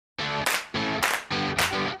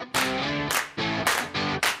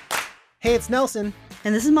Hey, it's Nelson.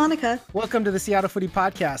 And this is Monica. Welcome to the Seattle Foodie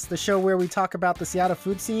Podcast, the show where we talk about the Seattle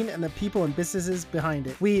food scene and the people and businesses behind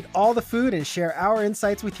it. We eat all the food and share our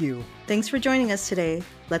insights with you. Thanks for joining us today.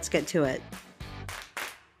 Let's get to it.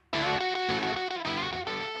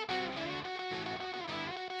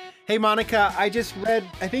 Hey, Monica, I just read,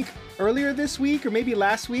 I think earlier this week or maybe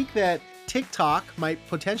last week, that TikTok might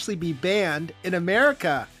potentially be banned in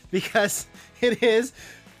America because it is,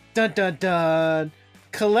 dun dun dun,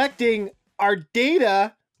 collecting our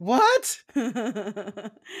data. What?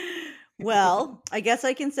 Well, I guess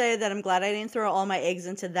I can say that I'm glad I didn't throw all my eggs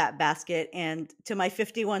into that basket. And to my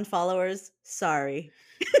 51 followers, sorry.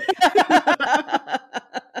 I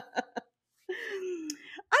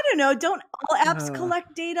don't know. Don't all apps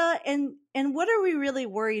collect data? And what are we really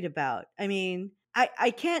worried about? I mean,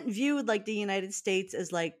 I can't view like the United States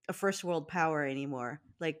as like a first world power anymore.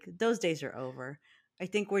 Like those days are over. I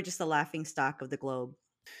think we're just a laughing stock of the globe.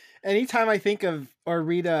 Anytime I think of or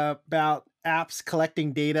read about apps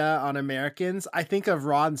collecting data on Americans, I think of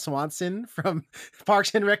Ron Swanson from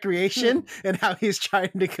Parks and Recreation and how he's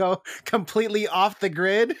trying to go completely off the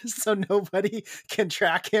grid so nobody can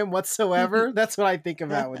track him whatsoever. That's what I think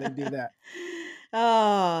about when they do that.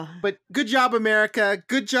 Oh. But good job, America.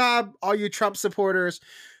 Good job, all you Trump supporters.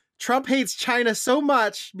 Trump hates China so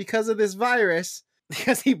much because of this virus,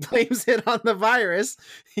 because he blames it on the virus,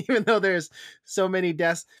 even though there's so many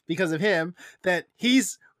deaths because of him, that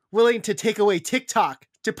he's willing to take away TikTok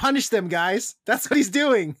to punish them, guys. That's what he's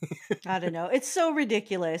doing. I don't know. It's so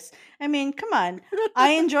ridiculous. I mean, come on.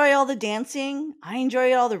 I enjoy all the dancing. I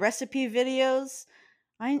enjoy all the recipe videos.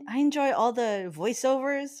 I enjoy all the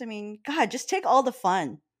voiceovers. I mean, God, just take all the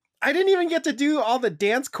fun. I didn't even get to do all the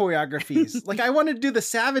dance choreographies. Like, I wanted to do the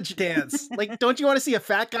savage dance. Like, don't you want to see a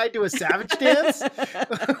fat guy do a savage dance?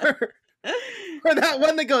 Or that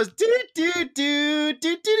one that goes do do do do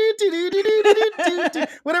do do do do do do do,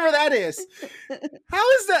 whatever that is.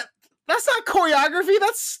 How is that? That's not choreography.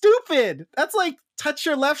 That's stupid. That's like touch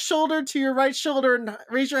your left shoulder to your right shoulder and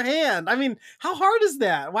raise your hand. I mean, how hard is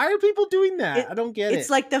that? Why are people doing that? I don't get it.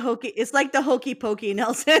 It's like the hokey pokey,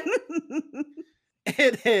 Nelson.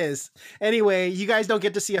 It is. Anyway, you guys don't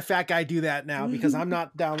get to see a fat guy do that now because I'm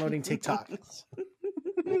not downloading TikTok.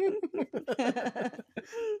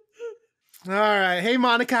 All right. Hey,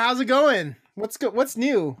 Monica, how's it going? What's good? What's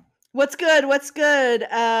new? What's good? Not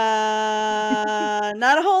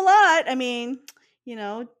a whole lot. I mean,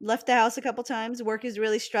 left the house a couple times. Work is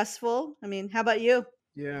really stressful. I mean, how about you?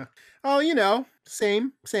 Yeah. Oh,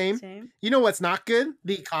 same. You know what's not good?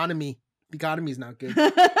 The economy. The economy's not good.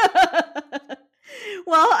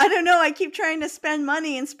 Well, I don't know. I keep trying to spend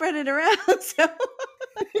money and spread it around. So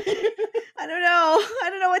I don't know. I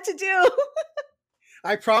don't know what to do.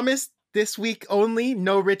 I promise this week only,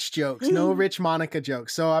 no rich jokes, no rich Monica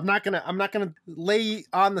jokes. So I'm not gonna lay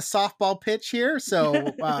on the softball pitch here.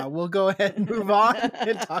 So we'll go ahead and move on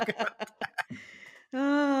and talk about that.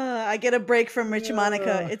 I get a break from Rich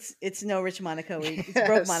Monica. It's no Rich Monica week. It's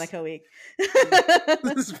broke Monica week.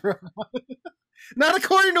 This is broke. Not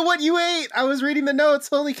according to what you ate. I was reading the notes.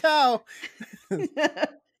 Holy cow.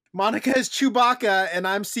 Monica is Chewbacca and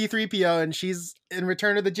I'm C-3PO and she's in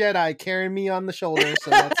Return of the Jedi carrying me on the shoulder. So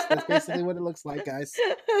that's basically what it looks like, guys.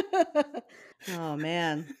 Oh,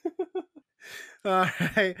 man. All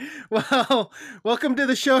right. Well, welcome to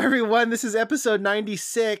the show, everyone. This is episode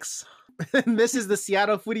 96. And this is the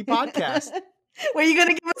Seattle Foodie Podcast. Were you going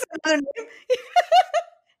to give us another name?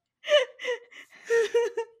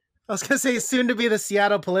 I was going to say soon to be the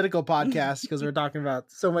Seattle Political Podcast because we're talking about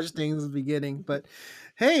so much things at the beginning. But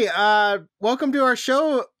hey, welcome to our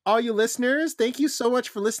show, all you listeners. Thank you so much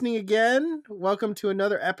for listening again. Welcome to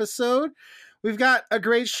another episode. We've got a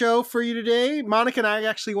great show for you today. Monica and I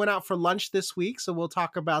actually went out for lunch this week, so we'll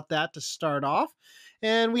talk about that to start off.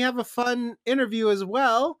 And we have a fun interview as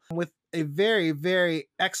well with a very, very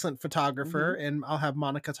excellent photographer. And I'll have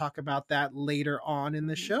Monica talk about that later on in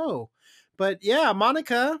the show. But yeah,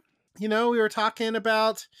 Monica, we were talking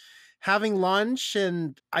about having lunch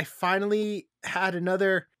and I finally had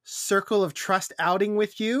another circle of trust outing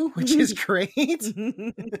with you, which is great.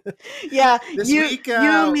 Yeah, this you, week,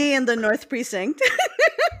 you, me, and the North Precinct.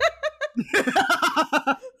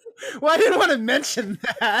 Well, I didn't want to mention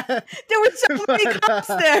that. There were so many cops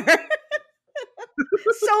there.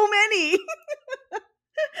 So many.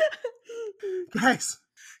 Guys,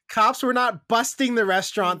 cops were not busting the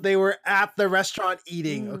restaurant. They were at the restaurant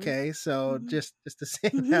eating. Okay, so just to say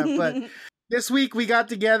that. But this week we got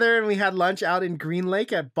together and we had lunch out in Green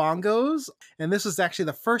Lake at Bongos. And this was actually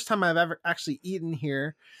the first time I've ever actually eaten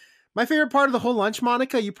here. My favorite part of the whole lunch,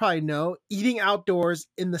 Monica, you probably know, eating outdoors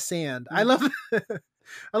in the sand. I love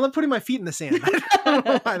I love putting my feet in the sand. I don't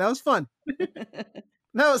know why. That was fun.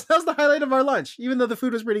 That was the highlight of our lunch, even though the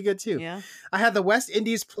food was pretty good too. Yeah. I had the West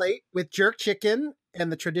Indies plate with jerk chicken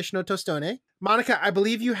and the traditional tostone. Monica, I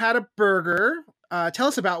believe you had a burger. Tell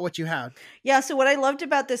us about what you had. Yeah, so what I loved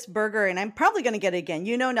about this burger, and I'm probably going to get it again.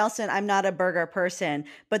 You know, Nelson, I'm not a burger person,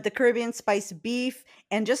 but the Caribbean spice beef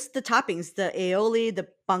and just the toppings, the aioli, the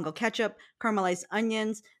bongo ketchup, caramelized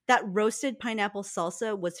onions, that roasted pineapple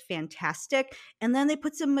salsa was fantastic. And then they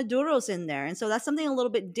put some maduros in there. And so that's something a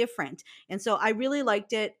little bit different. And so I really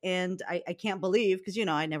liked it. And I can't believe, because, you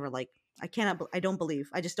know, I don't believe,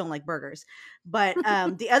 I just don't like burgers. But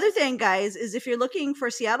the other thing, guys, is if you're looking for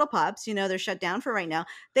Seattle Pops, you know, they're shut down for right now.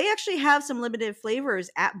 They actually have some limited flavors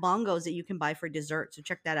at Bongos that you can buy for dessert. So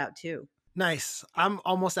check that out too. Nice. I'm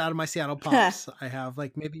almost out of my Seattle Pops. I have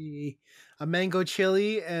like maybe a mango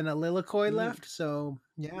chili and a lilikoi left. So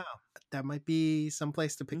yeah, that might be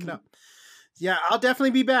someplace to pick it up. Yeah, I'll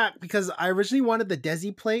definitely be back because I originally wanted the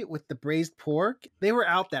Desi plate with the braised pork. They were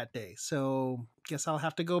out that day. So guess I'll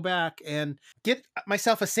have to go back and get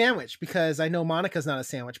myself a sandwich because I know Monica's not a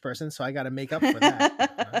sandwich person. So I got to make up for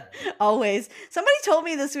that. Always. Somebody told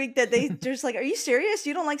me this week that they're just like, are you serious?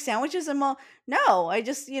 You don't like sandwiches? I'm all, no, I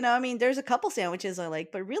just, you know, I mean, there's a couple sandwiches I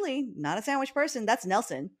like, but really not a sandwich person. That's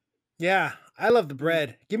Nelson. Yeah, I love the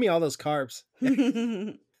bread. Give me all those carbs.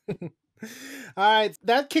 All right,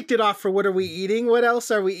 that kicked it off for what are we eating? What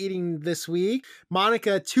else are we eating this week?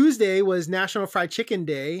 Monica, Tuesday was National Fried Chicken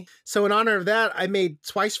Day. So in honor of that, I made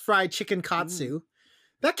twice fried chicken katsu.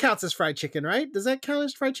 That counts as fried chicken, right? Does that count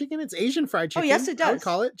as fried chicken? It's Asian fried chicken. Oh, yes, it does. I would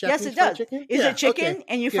call it Japanese yes, it fried does. chicken. Is it chicken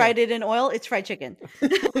and you fried it in oil? It's fried chicken.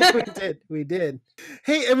 We did.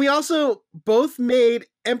 Hey, and we also both made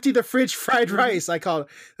empty the fridge fried rice. I call it.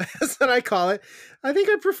 That's what I call it. I think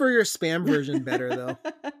I prefer your Spam version better, though.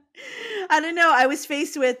 I don't know. I was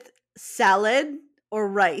faced with salad or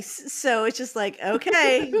rice. So it's just like,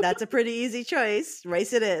 okay, that's a pretty easy choice.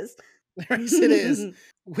 Rice it is. Rice it is.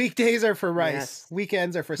 Weekdays are for rice. Yes.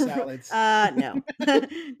 Weekends are for salads. No.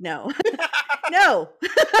 No. No.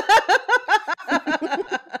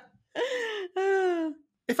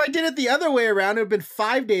 If I did it the other way around, it would have been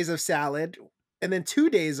 5 days of salad and then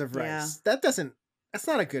 2 days of rice. Yeah. That's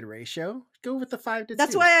not a good ratio. Go with the 5 to 2.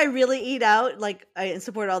 That's why I really eat out. Like I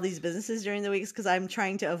support all these businesses during the weeks because I'm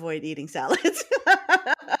trying to avoid eating salads.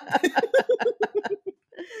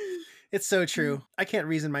 It's so true. I can't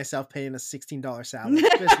reason myself paying a $16 salad.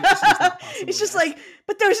 It's just like,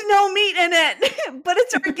 but there's no meat in it. But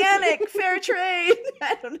it's organic, fair trade.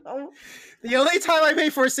 I don't know. The only time I pay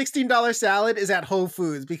for a $16 salad is at Whole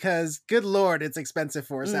Foods because, good Lord, it's expensive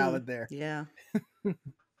for a salad there. Yeah.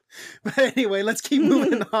 But anyway, let's keep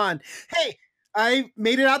moving on. Hey, I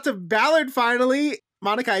made it out to Ballard finally.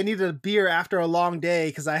 Monica, I needed a beer after a long day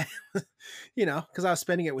because I was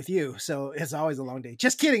spending it with you. So it's always a long day.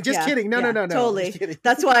 Just kidding. Just kidding. No. Totally.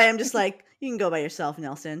 That's why I'm just like, you can go by yourself,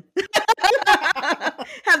 Nelson.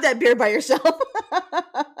 Have that beer by yourself.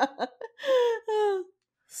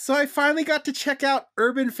 So I finally got to check out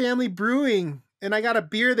Urban Family Brewing and I got a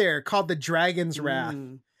beer there called the Dragon's Wrath.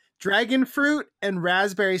 Dragon fruit and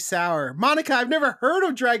raspberry sour. Monica, I've never heard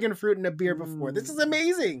of dragon fruit in a beer before. This is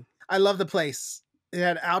amazing. I love the place. It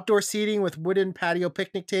had outdoor seating with wooden patio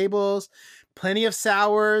picnic tables, plenty of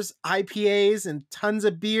sours, IPAs, and tons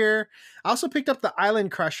of beer. I also picked up the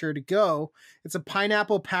Island Crusher to go. It's a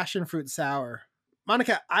pineapple passion fruit sour.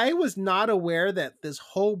 Monica, I was not aware that this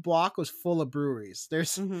whole block was full of breweries. There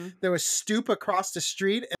was Stoop across the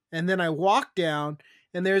street, and then I walked down,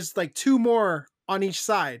 and there's like 2 more on each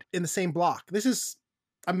side in the same block. This is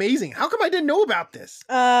amazing. How come I didn't know about this?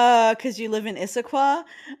 Because you live in Issaquah.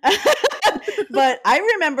 But I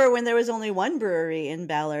remember when there was only one brewery in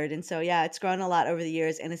Ballard. And so, yeah, it's grown a lot over the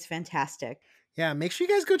years and it's fantastic. Yeah, make sure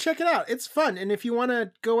you guys go check it out. It's fun. And if you want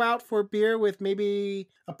to go out for beer with maybe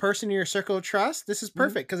a person in your circle of trust, this is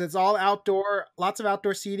perfect because it's all outdoor, lots of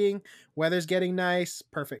outdoor seating. Weather's getting nice.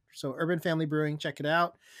 Perfect. So Urban Family Brewing, check it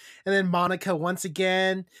out. And then Monica, once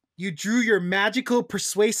again, you drew your magical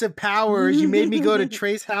persuasive powers. You made me go to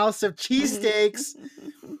Trey's House of Cheesesteaks,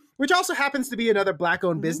 which also happens to be another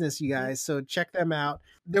Black-owned business, you guys. So check them out.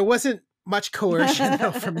 There wasn't much coercion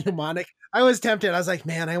though from you, Monica. I was tempted. I was like,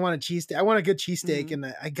 man, I want a cheesesteak. I want a good cheesesteak, and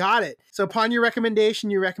I got it. So upon your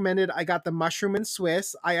recommendation, you recommended I got the mushroom and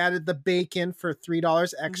Swiss. I added the bacon for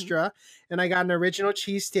 $3 extra, and I got an original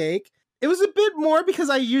cheesesteak. It was a bit more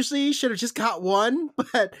because I usually should have just got one,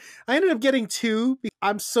 but I ended up getting 2.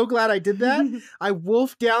 I'm so glad I did that. I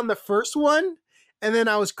wolfed down the first one, and then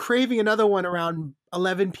I was craving another one around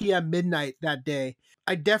 11 p.m. midnight that day.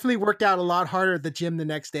 I definitely worked out a lot harder at the gym the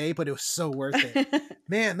next day, but it was so worth it.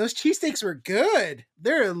 Man, those cheesesteaks were good.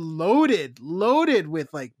 They're loaded with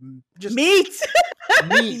like just meat.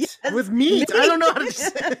 Yes, with meat. I don't know how to say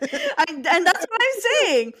and that's what I'm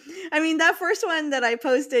saying. I mean, that first one that I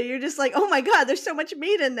posted, you're just like, oh my God, there's so much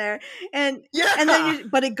meat in there. And then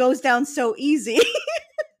but it goes down so easy.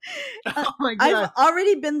 Oh my God. I've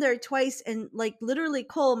already been there twice, and like literally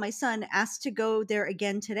Cole, my son, asked to go there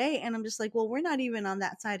again today, and I'm just like, well, we're not even on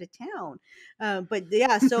that side of town. But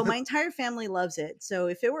yeah, so my entire family loves it. So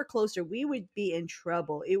if it were closer, we would be in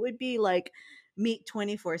trouble. It would be like meat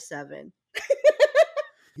 24/7.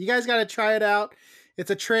 You guys got to try it out. It's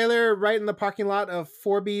a trailer right in the parking lot of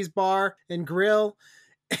 4B's Bar and Grill.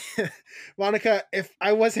 Monica, if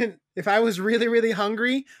I was really, really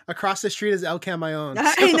hungry, across the street is El Camayon.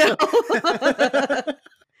 I know.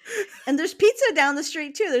 And there's pizza down the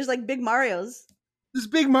street too. There's like Big Mario's. There's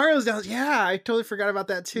Big Mario's down. Yeah, I totally forgot about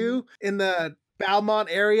that too. In the Belmont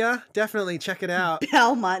area. Definitely check it out.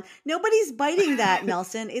 Belmont. Nobody's biting that,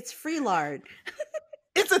 Nelson. It's free lard.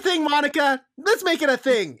 It's a thing, Monica. Let's make it a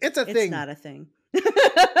thing. It's a thing. It's not a thing.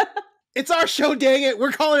 It's our show, dang it.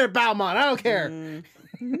 We're calling it Belmont. I don't care.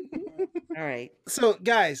 All right. So,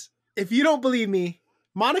 guys, if you don't believe me,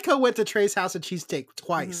 Monica went to Trey's House of Cheesesteak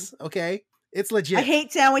twice, okay? It's legit. I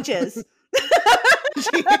hate sandwiches.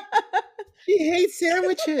 She hates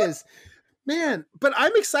sandwiches. Man, but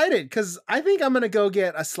I'm excited because I think I'm going to go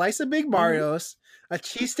get a slice of Big Mario's, a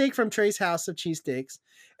cheesesteak from Trey's House of Cheesesteaks,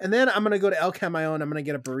 and then I'm going to go to El Camayon. I'm going to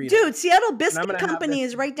get a burrito. Dude, Seattle Biscuit Company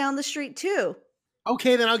is right down the street too.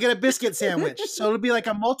 Okay, then I'll get a biscuit sandwich. So it'll be like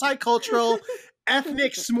a multicultural,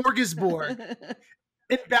 ethnic smorgasbord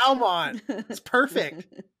in Belmont. It's perfect.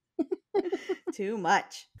 Too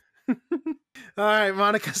much. All right,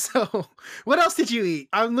 Monica. So what else did you eat?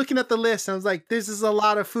 I'm looking at the list. I was like, this is a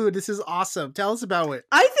lot of food. This is awesome. Tell us about it.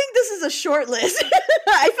 I think this is a short list.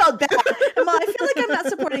 I felt bad. I feel like I'm not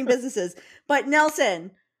supporting businesses. But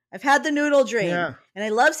Nelson, I've had the noodle dream. Yeah. And I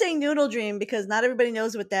love saying noodle dream because not everybody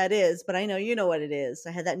knows what that is. But I know you know what it is.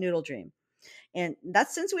 I had that noodle dream. And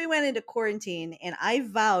that's since we went into quarantine, and I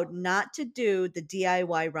vowed not to do the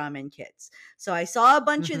DIY ramen kits. So I saw a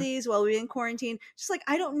bunch of these while we were in quarantine. Just like,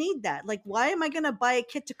 I don't need that. Like, why am I going to buy a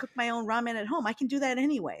kit to cook my own ramen at home? I can do that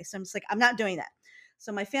anyway. So I'm just like, I'm not doing that.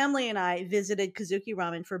 So my family and I visited Kazuki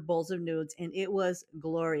Ramen for bowls of nudes, and it was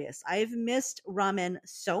glorious. I've missed ramen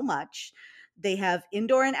so much. They have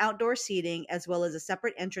indoor and outdoor seating, as well as a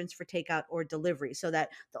separate entrance for takeout or delivery, so that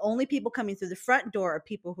the only people coming through the front door are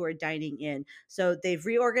people who are dining in. So they've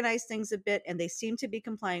reorganized things a bit, and they seem to be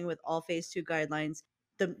complying with all phase 2 guidelines.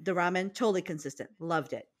 The ramen, totally consistent.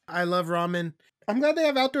 Loved it. I love ramen. I'm glad they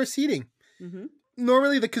have outdoor seating.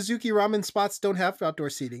 Normally the Kazuki ramen spots don't have outdoor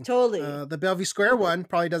seating. Totally. The Bellevue Square one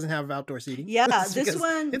probably doesn't have outdoor seating. Yeah, this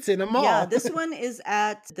one, it's in a mall. Yeah, this one is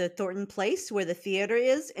at the Thornton Place where the theater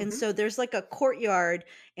is. And so there's like a courtyard.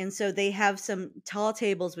 And so they have some tall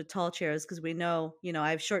tables with tall chairs because we know,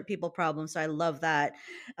 I have short people problems. So I love that.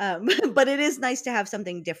 But it is nice to have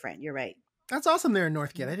something different. You're right. That's awesome there in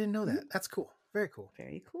Northgate. I didn't know that. That's cool. Very cool.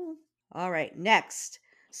 Very cool. All right, next.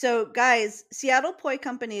 So guys, Seattle Poi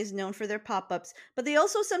Company is known for their pop-ups, but they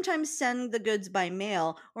also sometimes send the goods by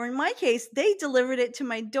mail, or in my case, they delivered it to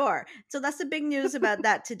my door. So that's the big news about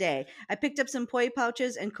that today. I picked up some poi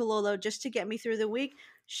pouches and kulolo just to get me through the week.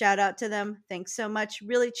 Shout out to them. Thanks so much.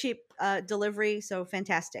 Really cheap delivery, so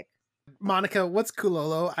fantastic. Monica, what's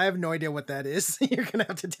kulolo? I have no idea what that is. You're going to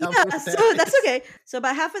have to tell me what that is. That's okay. So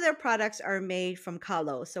about half of their products are made from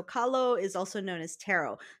kalo. So kalo is also known as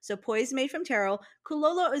taro. So poi is made from taro.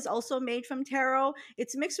 Kulolo is also made from taro.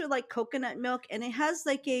 It's mixed with like coconut milk, and it has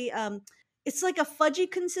like a it's like a fudgy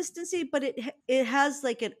consistency, but it has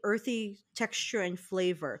like an earthy texture and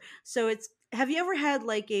flavor. So have you ever had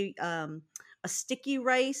like a sticky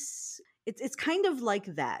rice? It's kind of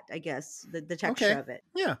like that, I guess, the texture of it.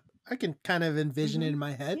 Yeah. I can kind of envision it in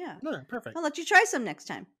my head. Yeah. No, perfect. I'll let you try some next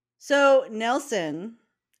time. So, Nelson,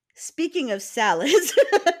 speaking of salads,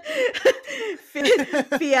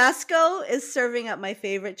 Fiasco is serving up my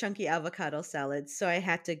favorite chunky avocado salads, so I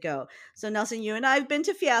had to go. So, Nelson, you and I have been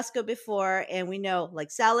to Fiasco before, and we know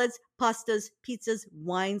like salads, pastas, pizzas,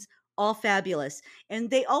 wines, all fabulous. And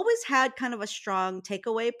they always had kind of a strong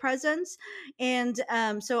takeaway presence. And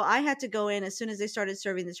so I had to go in as soon as they started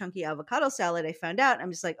serving the chunky avocado salad. I found out, I'm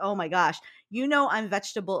just like, oh my gosh, I'm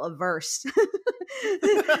vegetable averse.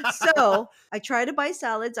 So I try to buy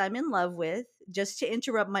salads I'm in love with just to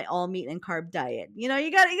interrupt my all meat and carb diet. You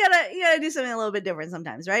gotta do something a little bit different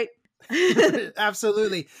sometimes, right?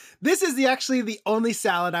 Absolutely. This is actually the only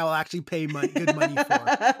salad I will actually pay good money for.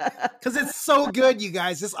 Because it's so good, you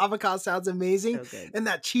guys. This avocado sounds amazing. So good. And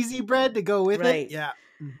that cheesy bread to go with Right. it. Yeah.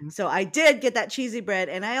 Mm-hmm. So I did get that cheesy bread,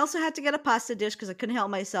 and I also had to get a pasta dish because I couldn't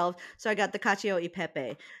help myself. So I got the cacio e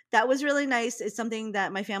pepe. That was really nice. It's something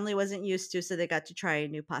that my family wasn't used to, so they got to try a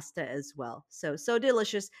new pasta as well. So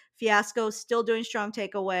delicious. Fiasco still doing strong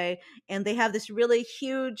takeaway, and they have this really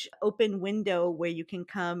huge open window where you can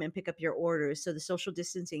come and pick up your orders. So the social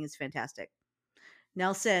distancing is fantastic.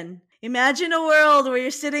 Nelson, imagine a world where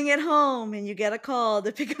you're sitting at home and you get a call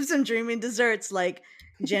to pick up some dreaming desserts like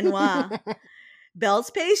Genoa.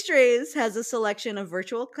 Bell's Pastries has a selection of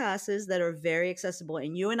virtual classes that are very accessible.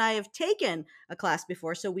 And you and I have taken a class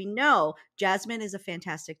before, so we know Jasmine is a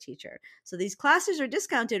fantastic teacher. So these classes are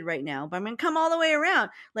discounted right now, but I'm going to come all the way around.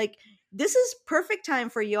 Like, this is perfect time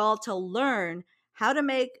for y'all to learn how to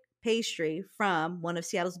make pastry from one of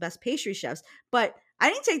Seattle's best pastry chefs. But I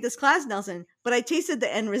didn't take this class, Nelson, but I tasted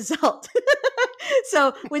the end result.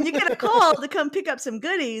 So when you get a call to come pick up some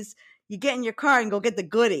goodies, you get in your car and go get the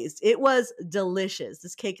goodies. It was delicious.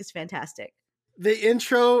 This cake is fantastic. The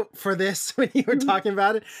intro for this, when you were talking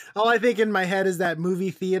about it, all I think in my head is that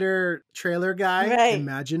movie theater trailer guy. Right.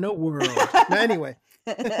 Imagine a world. Anyway,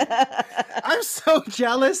 I'm so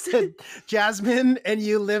jealous that Jasmine and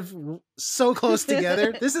you live so close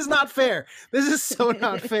together. This is not fair. This is so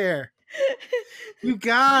not fair. You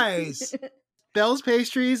guys. Bell's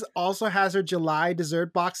Pastries also has her July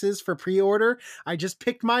dessert boxes for pre-order. I just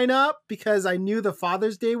picked mine up because I knew the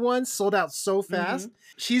Father's Day one sold out so fast. Mm-hmm.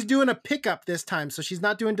 She's doing a pickup this time, so she's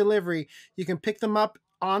not doing delivery. You can pick them up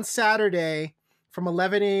on Saturday from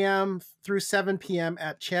 11 a.m. through 7 p.m.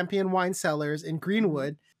 at Champion Wine Cellars in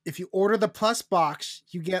Greenwood. If you order the Plus box,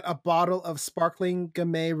 you get a bottle of sparkling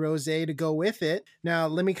Gamay Rosé to go with it. Now,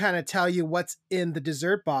 let me kind of tell you what's in the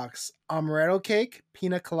dessert box. Amaretto cake,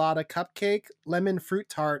 pina colada cupcake, lemon fruit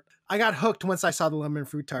tart. I got hooked once I saw the lemon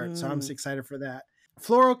fruit tart, so I'm excited for that.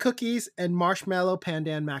 Floral cookies and marshmallow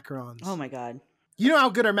pandan macarons. Oh my God. You know how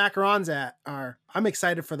good our macarons are. I'm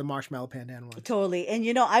excited for the marshmallow pandan one. Totally. And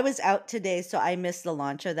you know, I was out today, so I missed the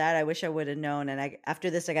launch of that. I wish I would have known. And after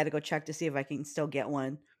this, I got to go check to see if I can still get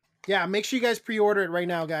one. Yeah, make sure you guys pre-order it right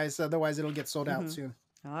now, guys. Otherwise, it'll get sold out soon.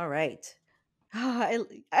 All right. Oh,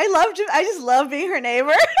 I just love being her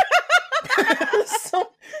neighbor.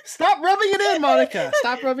 So, stop rubbing it in, Monica.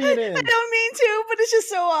 Stop rubbing it in. I don't mean to, but it's just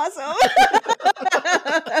so awesome.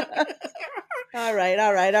 All right.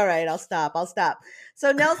 I'll stop.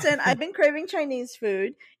 So Nelson, I've been craving Chinese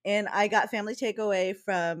food, and I got family takeaway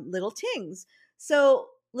from Little Tings. So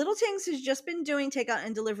Little Tings has just been doing takeout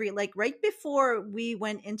and delivery. Like right before we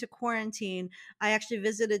went into quarantine, I actually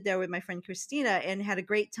visited there with my friend Christina and had a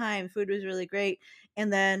great time. Food was really great.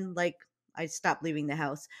 And then I stopped leaving the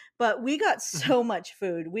house, but we got so much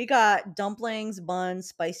food. We got dumplings, buns,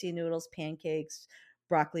 spicy noodles, pancakes,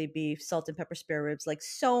 broccoli, beef, salt and pepper spare ribs, like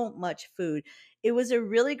so much food. It was a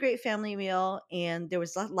really great family meal, and there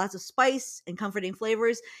was lots of spice and comforting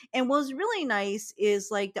flavors. And what was really nice is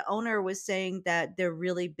like the owner was saying that they're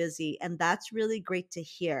really busy, and that's really great to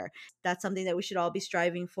hear. That's something that we should all be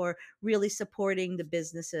striving for, really supporting the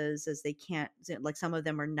businesses as they can't, like some of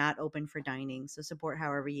them are not open for dining. So support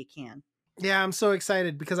however you can. Yeah, I'm so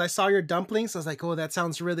excited because I saw your dumplings. I was like, oh, that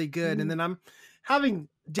sounds really good. And then I'm having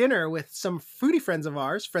dinner with some foodie friends of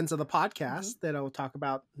ours, friends of the podcast that I'll talk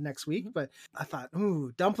about next week. But I thought,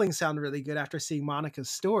 ooh, dumplings sound really good after seeing Monica's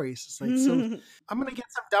stories. It's like, so I'm going to get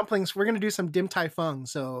some dumplings. We're going to do some dim tai fung.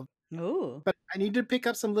 So, but I need to pick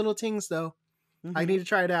up some Little Tings though. I need to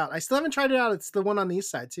try it out. I still haven't tried it out. It's the one on the east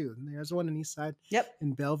side too. There's one on the east side. Yep.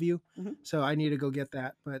 In Bellevue. So I need to go get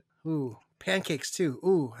that. But ooh, pancakes too.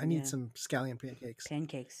 Ooh, I need some scallion pancakes.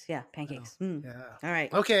 Pancakes. Yeah, pancakes. Yeah. All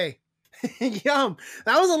right. Okay. Yum.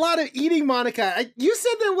 That was a lot of eating, Monica. You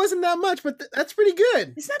said there wasn't that much, but that's pretty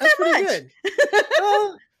good. It's not that's that pretty much. Good.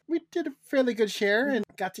 Well, we did a fairly good share and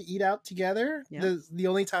got to eat out together. Yeah. The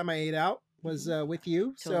only time I ate out was with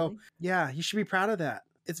you. Totally. So yeah, you should be proud of that.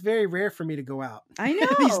 It's very rare for me to go out. I know.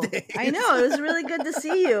 These days. I know. It was really good to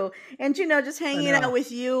see you. And, just hanging out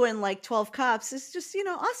with you and like 12 cops is just,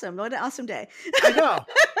 awesome. What an awesome day. I know.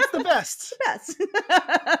 It's the best.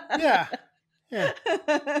 Yeah. Yeah.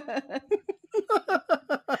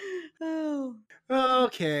 Oh.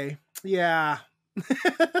 Okay. Yeah.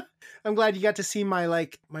 I'm glad you got to see my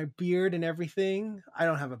beard and everything. I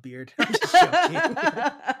don't have a beard. I'm just joking.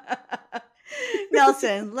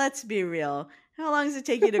 Nelson, let's be real. How long does it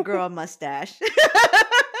take you to grow a mustache?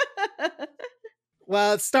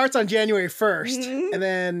 Well, it starts on January 1st,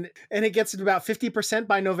 and it gets to about 50%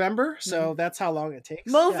 by November. So that's how long it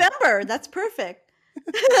takes. Movember. Yeah. That's perfect.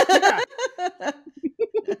 Yeah.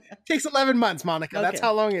 Takes 11 months, Monica. That's Okay.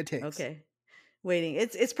 how long it takes. Okay. Waiting.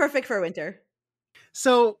 It's perfect for winter.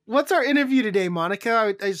 So, what's our interview today,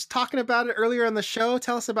 Monica? I was talking about it earlier on the show.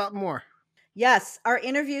 Tell us about more. Yes, our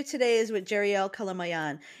interview today is with Jeriel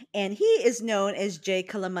Kalamayan, and he is known as Jay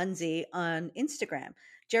Kalamanzi on Instagram.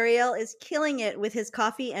 Jeriel is killing it with his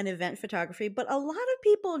coffee and event photography, but a lot of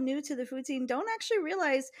people new to the food scene don't actually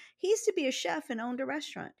realize he used to be a chef and owned a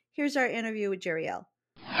restaurant. Here's our interview with Jeriel.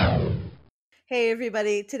 Hey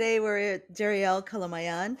everybody, today we're at Jeriel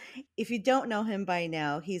Kalamayan. If you don't know him by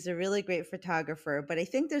now, he's a really great photographer, but I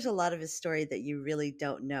think there's a lot of his story that you really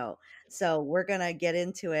don't know. So we're going to get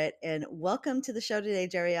into it, and welcome to the show today,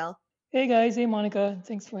 Jeriel. Hey guys, hey Monica,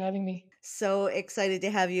 thanks for having me. So excited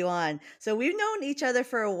to have you on. So we've known each other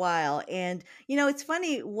for a while, and it's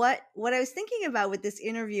funny what I was thinking about with this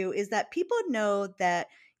interview is that people know that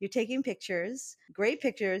you're taking pictures, great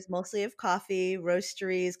pictures, mostly of coffee,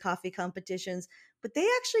 roasteries, coffee competitions, but they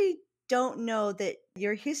actually don't know that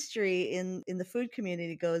your history in the food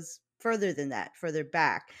community goes further than that, further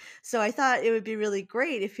back. So I thought it would be really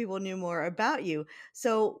great if people knew more about you.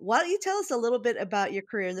 So why don't you tell us a little bit about your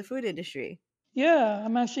career in the food industry? Yeah,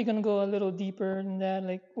 I'm actually gonna go a little deeper than that,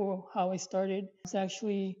 like how I started. It's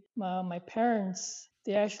actually my parents.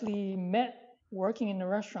 They actually met working in a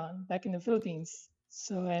restaurant back in the Philippines.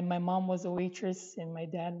 So, and my mom was a waitress and my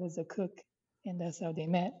dad was a cook, and that's how they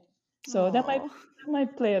met. So Oh. that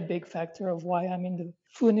might play a big factor of why I'm in the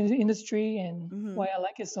food industry and Mhm. why I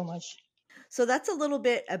like it so much. So that's a little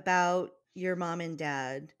bit about your mom and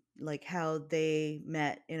dad, like how they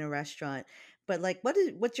met in a restaurant. But like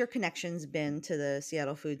what's your connections been to the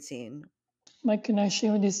Seattle food scene? My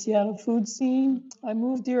connection with the Seattle food scene, I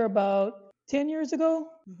moved here about 10 years ago.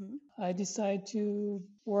 Hmm. I decided to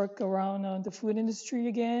work around the food industry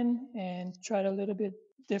again and tried a little bit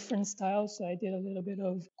different styles. So I did a little bit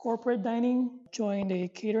of corporate dining, joined a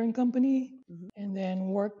catering company, Hmm. and then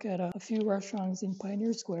work at a few restaurants in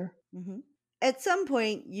Pioneer Square. Hmm. At some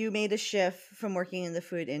point, you made a shift from working in the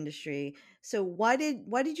food industry. So why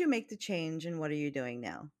did you make the change, and what are you doing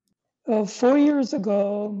now? 4 years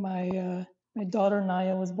ago, my daughter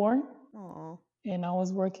Naya was born, Oh. and I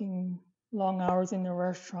was working long hours in the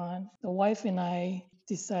restaurant. The wife and I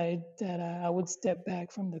decided that I would step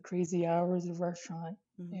back from the crazy hours of restaurant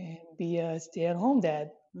Hmm. and be a stay-at-home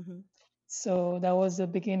dad. Hmm. So that was the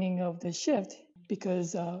beginning of the shift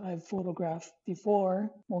because I've photographed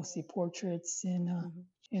before, mostly portraits Hmm.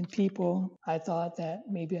 and people. I thought that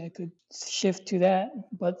maybe I could shift to that,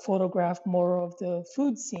 but photograph more of the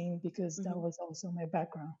food scene because that Hmm. was also my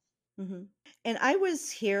background. Hmm. And I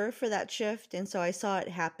was here for that shift, and so I saw it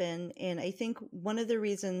happen. And I think one of the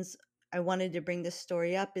reasons I wanted to bring this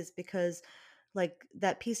story up is because, like,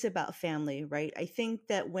 that piece about family, right? I think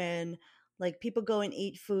that when like people go and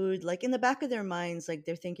eat food, like in the back of their minds, like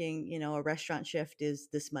they're thinking, a restaurant shift is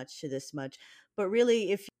this much to this much. But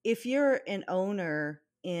really, if you're an owner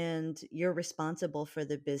and you're responsible for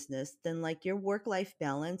the business, then like your work life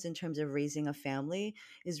balance in terms of raising a family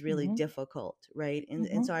is really Hmm. difficult, right? And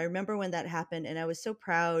so Hmm. I remember when that happened, and I was so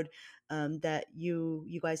proud that you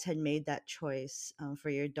guys had made that choice for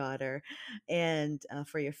your daughter and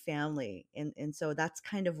for your family, and so that's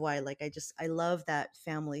kind of why, like, I love that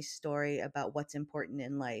family story about what's important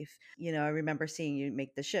in life. I remember seeing you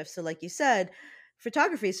make the shift. So, like you said,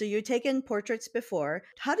 photography. So you'd taken portraits before.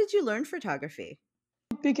 How did you learn photography?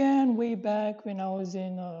 It began way back when I was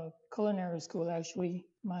in culinary school, actually.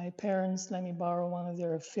 My parents let me borrow one of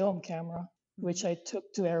their film camera, which Mhm. I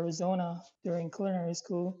took to Arizona during culinary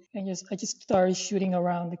school. And I just started shooting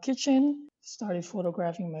around the kitchen, started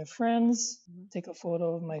photographing my friends, Mhm. take a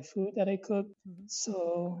photo of my food that I cooked. Mhm.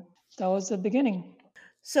 So that was the beginning.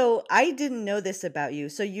 So I didn't know this about you.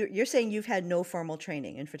 So you're saying you've had no formal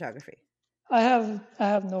training in photography. I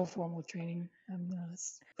have no formal training. I'm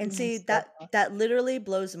And pretty see, much that self-taught. that literally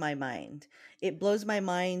blows my mind. It blows my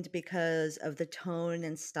mind because of the tone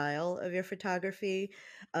and style of your photography,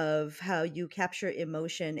 of how you capture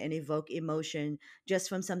emotion and evoke emotion just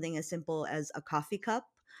from something as simple as a coffee cup.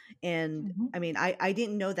 And Mhm. I mean, I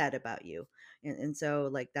didn't know that about you. And so,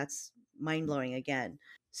 like, that's mind blowing again.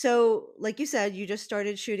 So, like you said, you just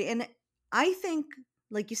started shooting. And I think,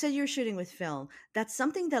 like you said, you're shooting with film. That's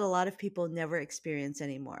something that a lot of people never experience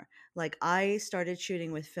anymore. Like, I started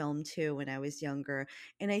shooting with film too when I was younger.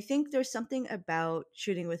 And I think there's something about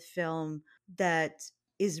shooting with film that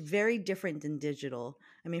is very different than digital.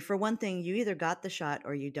 I mean, for one thing, you either got the shot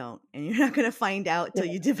or you don't, and you're not going to find out Yeah.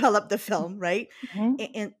 till you develop the film, right?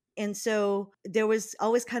 Mhm. And so there was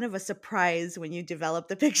always kind of a surprise when you develop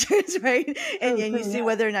the pictures, right? And True, and you true. see Yeah.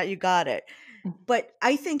 whether or not you got it. But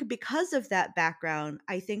I think because of that background,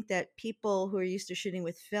 I think that people who are used to shooting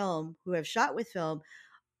with film, who have shot with film,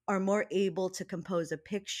 are more able to compose a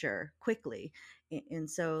picture quickly. And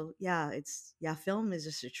so, yeah, film is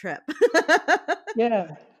just a trip.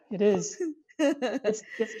 Yeah, it is. It's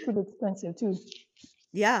pretty expensive too.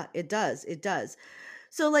 Yeah, it does. It does.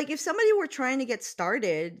 So, like, if somebody were trying to get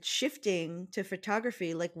started shifting to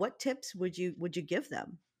photography, like, what tips would you give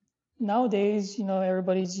them? Nowadays,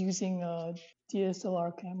 everybody's using a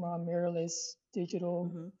DSLR camera, mirrorless digital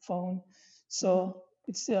Mm-hmm. phone. Mm-hmm. So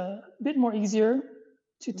it's a bit more easier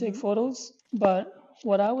to take Mm-hmm. photos. But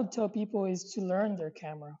what I would tell people is to learn their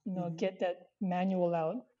camera, Mm-hmm. get that manual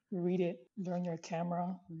out, read it, learn your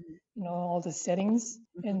camera, Mm-hmm. all the settings,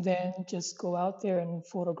 Mm-hmm. and then just go out there and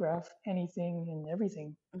photograph anything and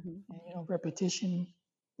everything. Mm-hmm. And, repetition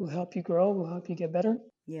will help you grow, will help you get better.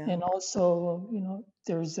 Yeah. And also,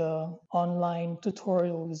 there's online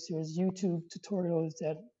tutorials, there's YouTube tutorials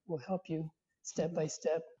that will help you step by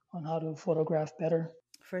step on how to photograph better.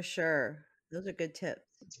 For sure. Those are good tips.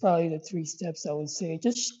 It's probably the 3 steps I would say.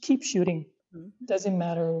 Just keep shooting. Mhm. Doesn't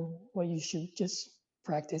matter what you shoot, just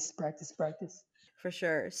practice, practice, practice. For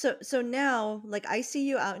sure. So now, like, I see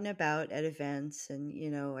you out and about at events, and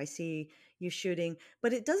I see you shooting,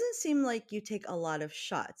 but it doesn't seem like you take a lot of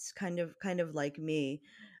shots, kind of like me.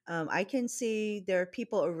 I can see there are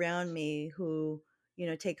people around me who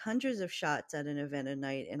take hundreds of shots at an event a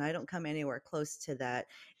night, and I don't come anywhere close to that.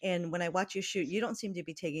 And when I watch you shoot, you don't seem to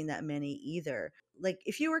be taking that many either. Like,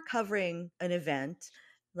 if you were covering an event,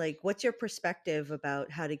 like, what's your perspective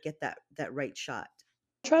about how to get that right shot?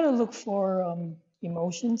 Try to look for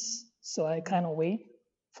emotions. So I kind of wait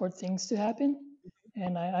for things to happen.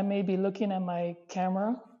 And I may be looking at my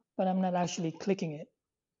camera, but I'm not actually clicking it.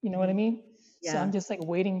 You know what I mean? So Yeah. I'm just like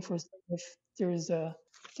waiting for if there's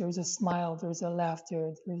a smile, there's a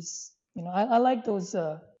laughter, there's I like those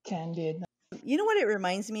candid. You know what it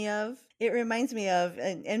reminds me of? It reminds me of,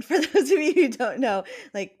 and for those of you who don't know,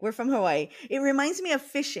 like, we're from Hawaii. It reminds me of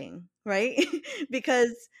fishing, right?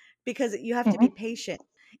 because you have to be Mhm. patient.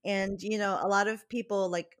 And a lot of people,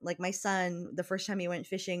 like my son, the first time he went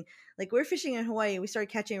fishing, like, we were fishing in Hawaii, we started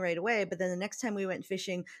catching right away, but then the next time we went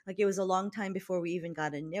fishing, like, it was a long time before we even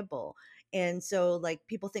got a nibble. And so, like,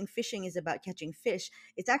 people think fishing is about catching fish.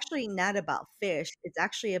 It's actually not about fish. It's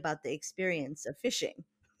actually about the experience of fishing.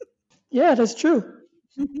 Yeah, that's true.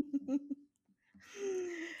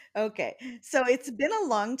 Okay, so it's been a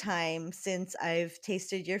long time since I've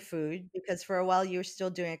tasted your food, because for a while you were still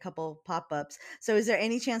doing a couple pop-ups. So is there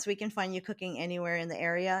any chance we can find you cooking anywhere in the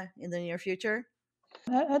area in the near future?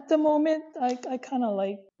 At the moment, I kind of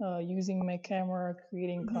like using my camera,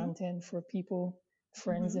 creating Mm-hmm. content for people,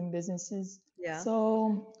 friends, Mm-hmm. and businesses. Yeah.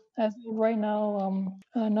 So as of right now,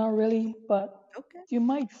 not really, but Okay. you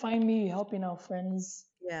might find me helping out friends.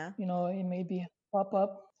 Yeah. It may be a pop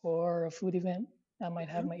up or a food event. I might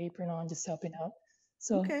have Mhm. my apron on, just helping out.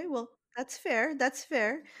 So Okay, well, that's fair. That's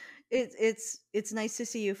fair. It's nice to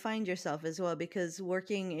see you find yourself as well, because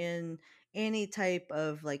working in any type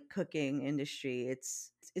of, like, cooking industry,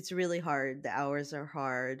 it's really hard. The hours are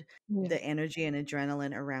hard. yeah, The energy and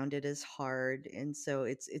adrenaline around it is hard, and so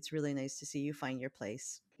it's really nice to see you find your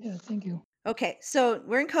place. yeah, thank you. Okay, so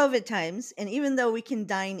we're in COVID times, and even though we can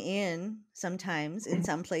dine in sometimes in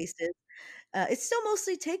some places, it's still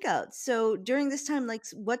mostly takeout. So during this time, like,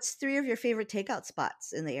 what's three of your favorite takeout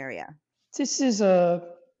spots in the area? This is a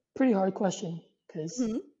pretty hard question because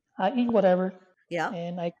Hmm. I eat whatever Yeah.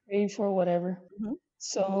 and I crave for whatever. Hmm.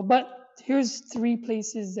 So, but here's 3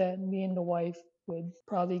 places that me and the wife would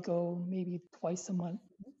probably go maybe twice a month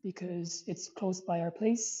because it's close by our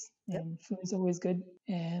place Yep. and food is always good.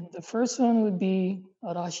 And the first one would be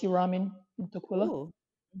Arashi Ramen in Tokula Ooh.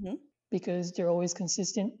 Hmm. because they're always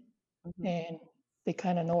consistent Hmm. and they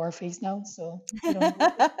kind of know our face now. So we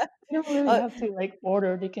don't really Oh, have to like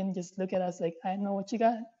order. They can just look at us like, I know what you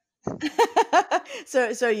got. so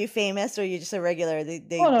are you famous, or are you just a regular? They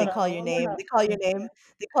they, Oh, no, they no, call your no, we're name. not They call your famous name. yet.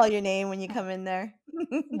 They call your name when you come in there.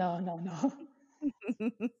 No, no, no.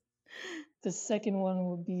 The second one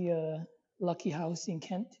would be Lucky House in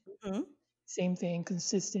Kent. Mhm. Same thing,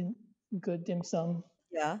 consistent, good dim sum.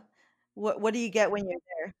 Yeah. What do you get when you're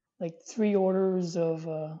there? Like 3 orders of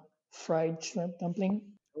fried shrimp dumpling,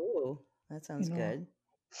 Ooh, that you sounds know, good.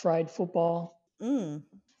 fried football, Mm,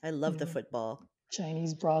 I you love the know, football.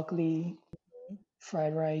 Chinese broccoli,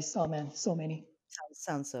 fried rice. Oh man, so many.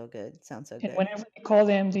 Sounds so good. Sounds so And good. whenever you call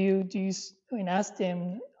them, and ask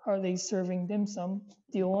them, are they serving dim sum?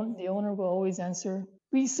 The owner will always answer,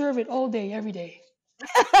 we serve it all day, every day.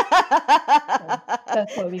 So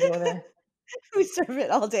that's why we go there. We serve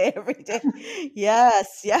it all day, every day.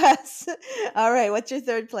 Yes, yes. All right. What's your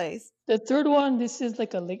third place? The third one, this is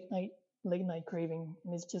like a late night craving,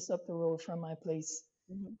 and it's just up the road from my place.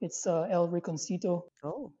 Mhm. It's El Riconcito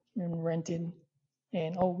Oh, in Renton,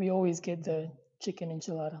 and we always get the chicken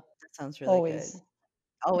enchilada. that sounds really Always. good.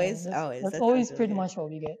 Yeah, Always, that's, always. that's That always sounds really pretty good. much what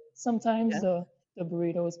we get. Sometimes Yeah. the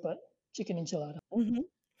burritos, but chicken enchilada.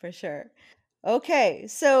 For sure. Okay.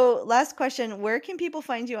 So, last question. Where can people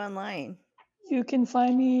find you online? You can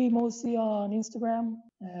find me mostly on Instagram,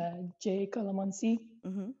 J Calamansi.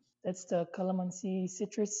 hmm That's the Calamansi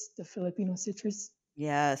citrus, the Filipino citrus.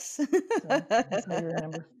 Yes. So that's how you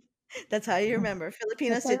remember. That's how you remember.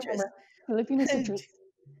 Filipino That's how you citrus. remember. Filipino citrus.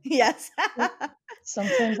 Yes.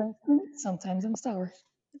 Sometimes I'm sweet, sometimes I'm sour.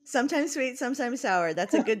 Sometimes sweet, sometimes sour.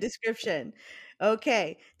 That's a good description.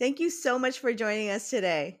 Okay. Thank you so much for joining us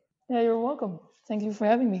today. Yeah, you're welcome. Thank you for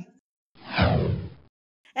having me.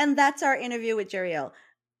 And that's our interview with Jeriel.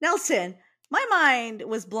 Nelson, my mind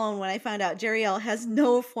was blown when I found out Jeriel has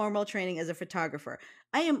no formal training as a photographer.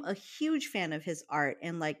 I am a huge fan of his art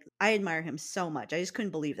and like I admire him so much. I just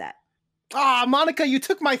couldn't believe that. Ah, Monica, you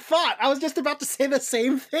took my thought. I was just about to say the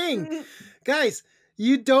same thing. Guys,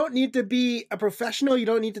 you don't need to be a professional. You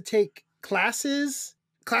don't need to take classes.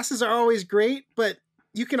 Classes are always great, but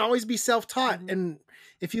you can always be self-taught. And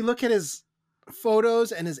if you look at his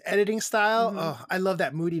photos and his editing style, oh, I love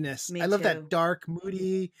that moodiness. Me I love too. that dark,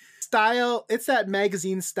 moody style. It's that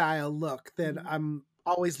magazine style look that I'm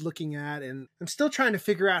always looking at, and I'm still trying to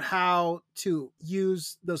figure out how to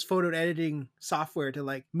use those photo editing software to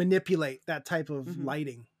like manipulate that type of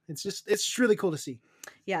lighting. It's really cool to see.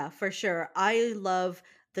 Yeah, for sure. I love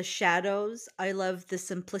the shadows. I love the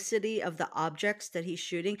simplicity of the objects that he's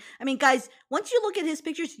shooting. I mean, guys, once you look at his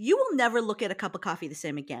pictures, you will never look at a cup of coffee the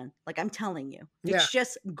same again. Like I'm telling you, it's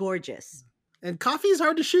just gorgeous. And coffee is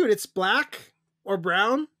hard to shoot. It's black or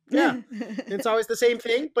brown. Yeah. It's always the same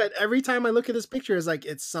thing. But every time I look at this picture, it's like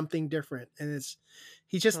it's something different. And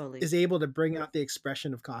he just is able to bring out the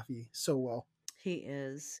expression of coffee so well. He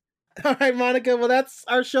is. All right, Monica. Well, that's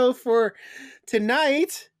our show for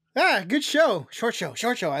tonight. Good show. Short show.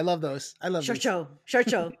 I love those. I love short show.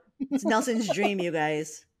 It's Nelson's dream, you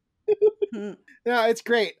guys. Yeah, it's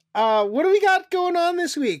great. What do we got going on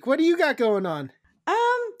this week? What do you got going on?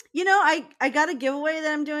 I got a giveaway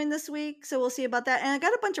that I'm doing this week, so we'll see about that. And I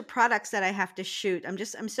got a bunch of products that I have to shoot.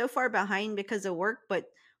 I'm so far behind because of work, but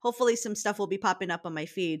hopefully some stuff will be popping up on my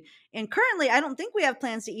feed. And currently, I don't think we have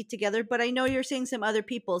plans to eat together, but I know you're seeing some other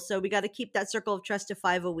people, so we got to keep that circle of trust to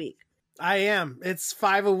 5 a week. I am. It's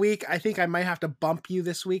 5 a week. I think I might have to bump you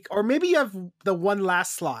this week, or maybe you have the one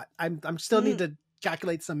last slot. I'm still need to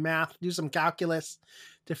calculate some math, do some calculus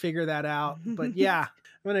to figure that out. But yeah,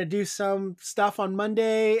 I'm going to do some stuff on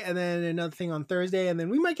Monday and then another thing on Thursday. And then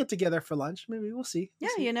we might get together for lunch. Maybe we'll see. Yeah,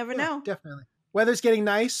 you never know. Definitely. Weather's getting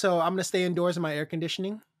nice, so I'm going to stay indoors in my air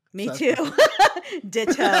conditioning. Me too.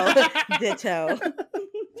 Ditto. Ditto.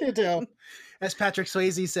 As Patrick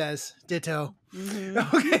Swayze says, ditto.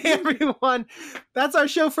 Okay, everyone. That's our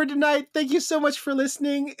show for tonight. Thank you so much for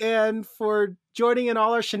listening and for joining in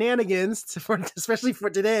all our shenanigans, especially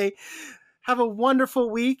for today. Have a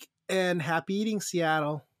wonderful week and happy eating,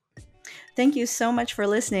 Seattle. Thank you so much for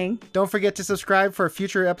listening. Don't forget to subscribe for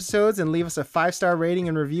future episodes and leave us a 5-star rating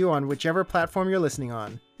and review on whichever platform you're listening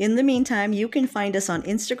on. In the meantime, you can find us on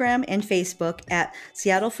Instagram and Facebook at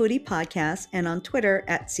Seattle Foodie Podcast and on Twitter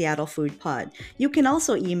at Seattle Food Pod. You can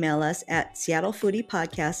also email us at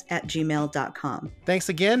seattlefoodiepodcast@gmail.com. Thanks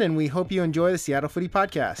again, and we hope you enjoy the Seattle Foodie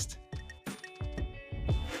Podcast.